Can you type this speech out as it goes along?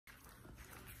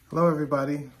Hello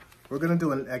everybody, we're gonna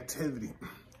do an activity.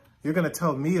 You're gonna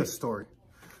tell me a story.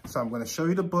 So I'm gonna show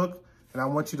you the book and I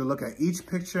want you to look at each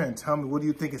picture and tell me what do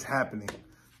you think is happening.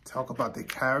 Talk about the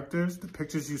characters, the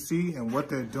pictures you see and what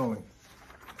they're doing.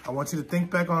 I want you to think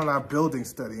back on our building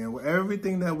study and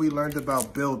everything that we learned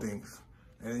about buildings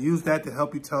and use that to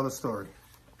help you tell the story.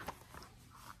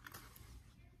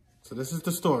 So this is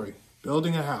the story,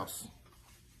 building a house.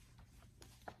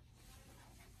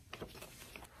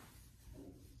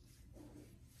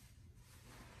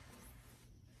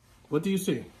 What do you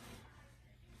see?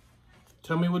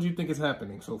 Tell me what you think is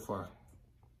happening so far.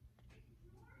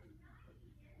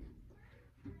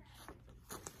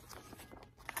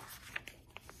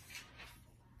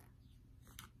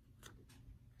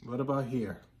 What about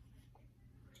here?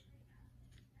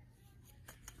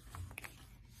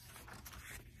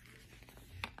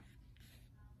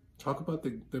 Talk about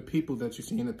the people that you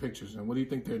see in the pictures and what do you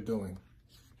think they're doing?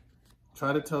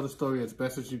 Try to tell the story as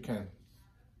best as you can.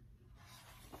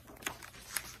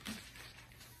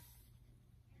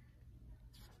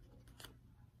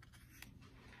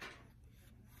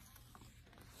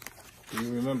 Do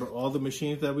you remember all the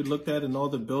machines that we looked at and all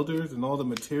the builders and all the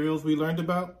materials we learned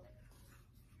about?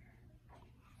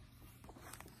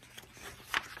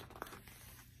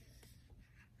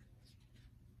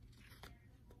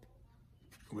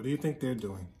 What do you think they're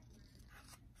doing?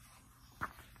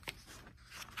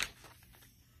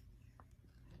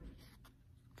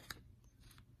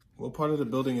 What part of the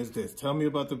building is this? Tell me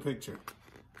about the picture.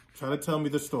 Try to tell me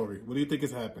the story. What do you think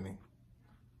is happening?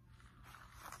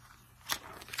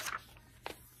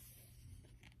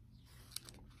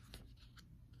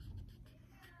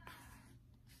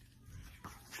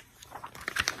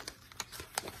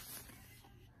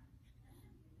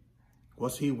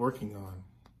 What's he working on?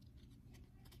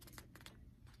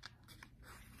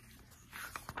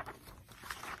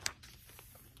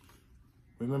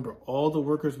 Remember all the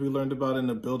workers we learned about in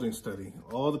the building study,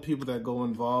 all the people that go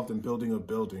involved in building a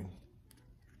building.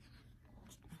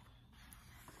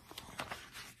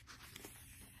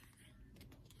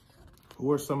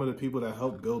 Who are some of the people that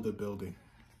help build a building?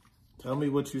 Tell me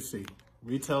what you see.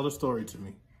 Retell the story to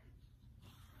me.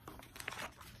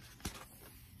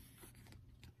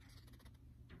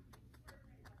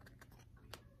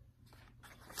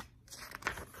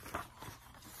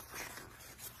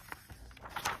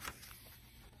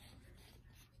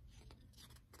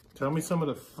 Tell me some of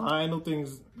the final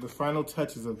things, the final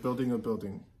touches of building a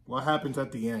building. What happens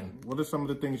at the end? What are some of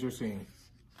the things you're seeing?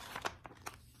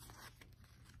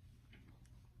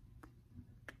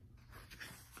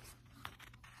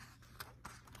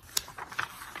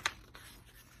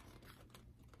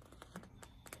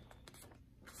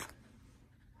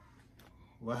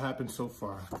 What happened so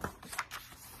far?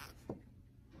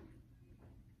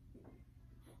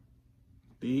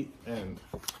 The end.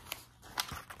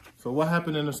 So what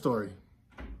happened in the story?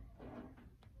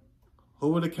 Who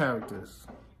were the characters?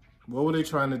 What were they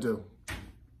trying to do?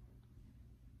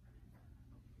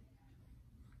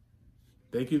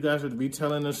 Thank you guys for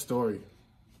retelling the story.